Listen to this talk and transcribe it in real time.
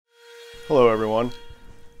Hello everyone.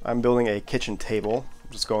 I'm building a kitchen table.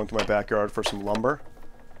 I'm just going to my backyard for some lumber.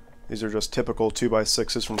 These are just typical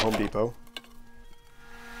 2x6s from Home Depot.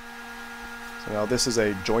 So now this is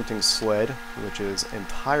a jointing sled, which is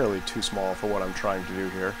entirely too small for what I'm trying to do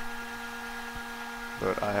here.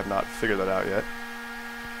 But I have not figured that out yet.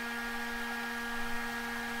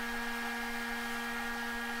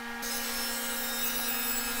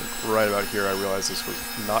 Right about here I realized this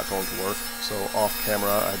was not going to work, so off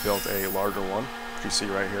camera I built a larger one, which you see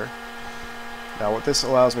right here. Now what this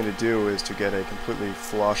allows me to do is to get a completely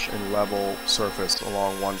flush and level surface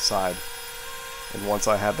along one side. And once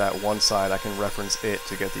I have that one side, I can reference it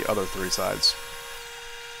to get the other three sides.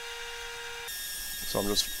 So I'm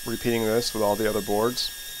just repeating this with all the other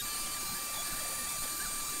boards.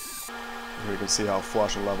 Here you can see how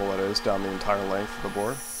flush and level that is down the entire length of the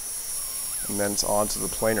board. And then it's on to the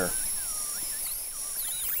planer.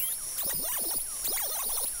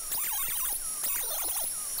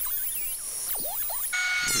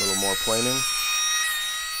 A little more planing.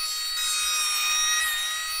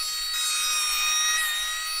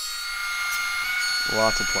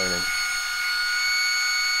 Lots of planing.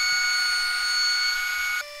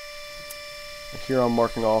 Here I'm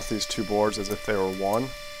marking off these two boards as if they were one,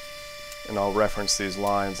 and I'll reference these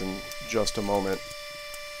lines in just a moment.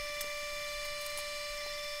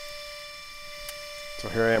 So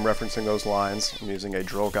here I am referencing those lines. I'm using a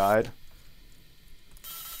drill guide.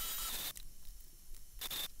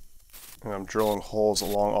 And I'm drilling holes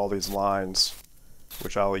along all these lines,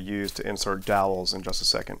 which I will use to insert dowels in just a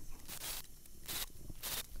second.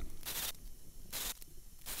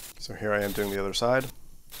 So here I am doing the other side.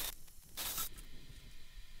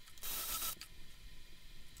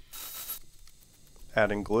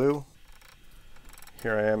 Adding glue.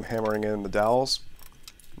 Here I am hammering in the dowels.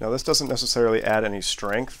 Now this doesn't necessarily add any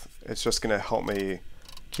strength, it's just going to help me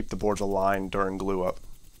keep the boards aligned during glue up.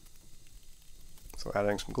 So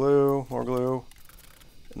adding some glue, more glue,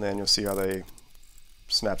 and then you'll see how they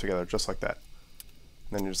snap together just like that.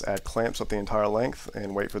 And then you just add clamps up the entire length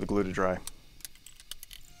and wait for the glue to dry.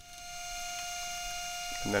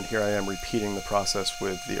 And then here I am repeating the process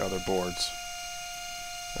with the other boards.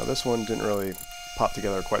 Now this one didn't really pop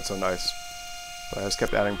together quite so nice, but I just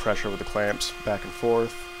kept adding pressure with the clamps back and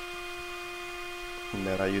forth. And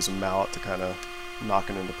then I use a mallet to kind of knock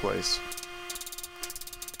it into place.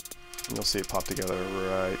 And you'll see it pop together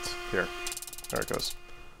right here. There it goes.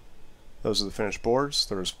 Those are the finished boards.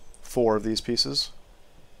 There's 4 of these pieces.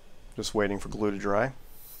 Just waiting for glue to dry.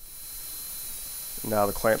 Now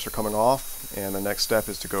the clamps are coming off, and the next step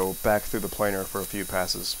is to go back through the planer for a few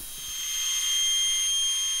passes.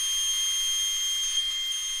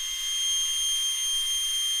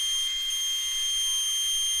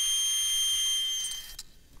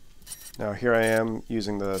 Now here I am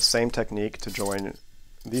using the same technique to join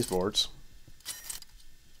these boards.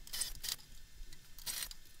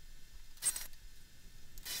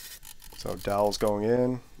 So dowels going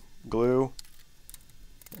in, glue,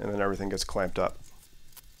 and then everything gets clamped up.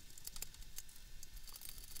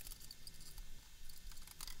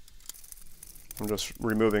 I'm just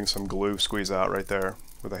removing some glue squeeze out right there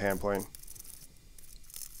with a hand plane.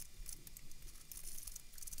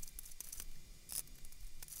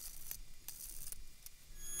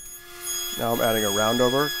 Now I'm adding a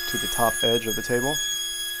roundover to the top edge of the table.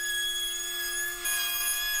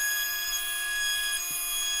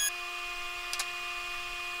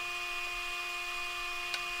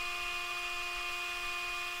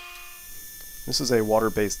 This is a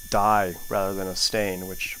water-based dye rather than a stain,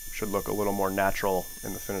 which should look a little more natural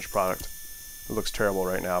in the finished product. It looks terrible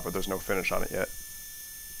right now, but there's no finish on it yet.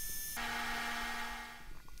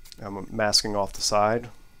 I'm masking off the side.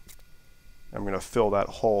 I'm going to fill that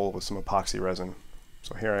hole with some epoxy resin.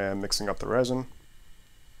 So here I am mixing up the resin.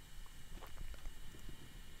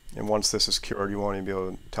 And once this is cured, you won't even be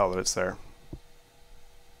able to tell that it's there.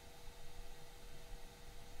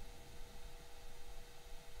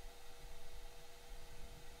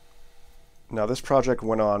 Now this project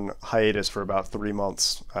went on hiatus for about 3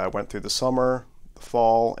 months. I went through the summer, the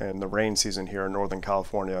fall, and the rain season here in Northern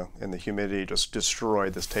California, and the humidity just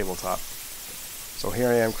destroyed this tabletop. So here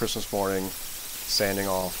I am Christmas morning, sanding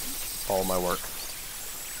off all my work.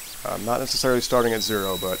 Not necessarily starting at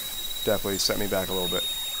 0, but definitely set me back a little bit.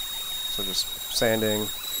 So just sanding,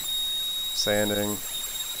 sanding,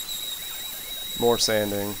 more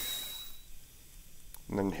sanding,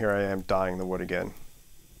 and then here I am dyeing the wood again.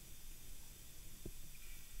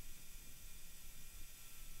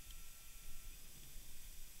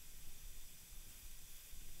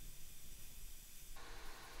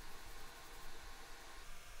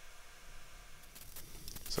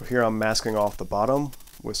 So here I'm masking off the bottom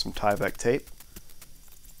with some Tyvek tape.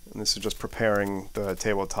 And this is just preparing the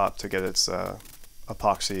tabletop to get its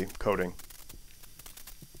epoxy coating.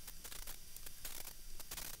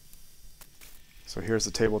 So here's the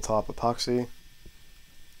tabletop epoxy.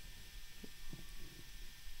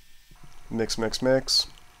 Mix, mix, mix.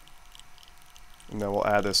 And then we'll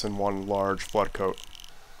add this in one large flood coat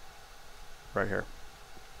right here.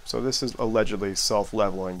 So this is allegedly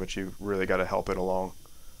self-leveling, but you really got to help it along.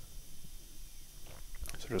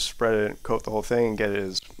 So just spread it, coat the whole thing, and get it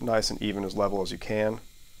as nice and even, as level as you can.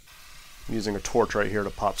 I'm using a torch right here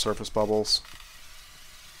to pop surface bubbles.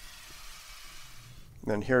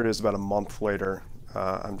 And then here it is about a month later.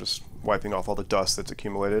 I'm just wiping off all the dust that's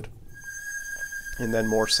accumulated. And then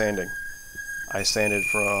more sanding. I sanded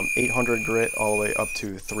from 800 grit all the way up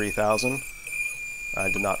to 3000.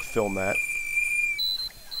 I did not film that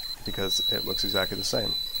because it looks exactly the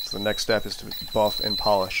same. So the next step is to buff and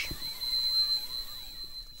polish.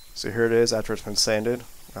 So here it is after it's been sanded,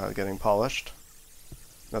 getting polished.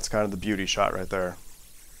 That's kind of the beauty shot right there.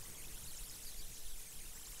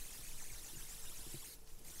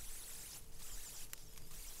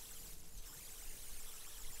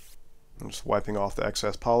 I'm just wiping off the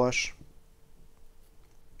excess polish.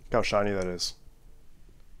 Look how shiny that is.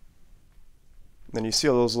 Then you see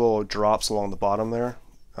all those little drops along the bottom there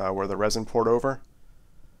where the resin poured over.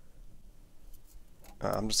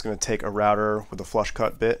 I'm just going to take a router with a flush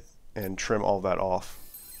cut bit and trim all that off.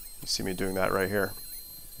 You see me doing that right here.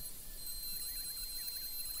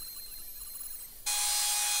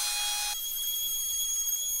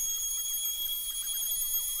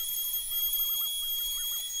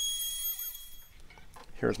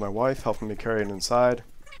 Here's my wife helping me carry it inside.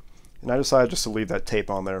 And I decided just to leave that tape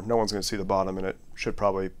on there. No one's going to see the bottom, and it should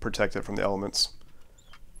probably protect it from the elements.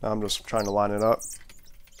 Now I'm just trying to line it up.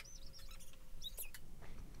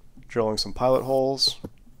 Drilling some pilot holes,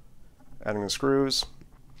 adding the screws.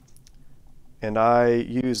 And I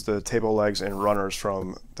used the table legs and runners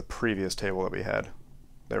from the previous table that we had.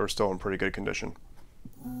 They were still in pretty good condition.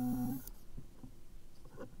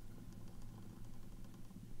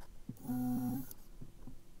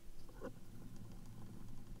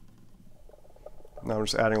 Now I'm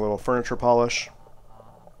just adding a little furniture polish.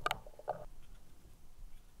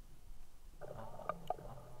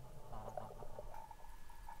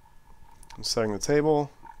 I'm setting the table.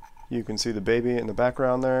 You can see the baby in the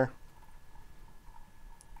background there.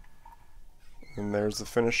 And there's the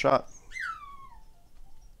finished shot.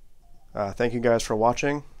 Thank you guys for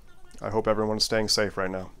watching. I hope everyone's staying safe right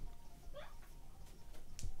now.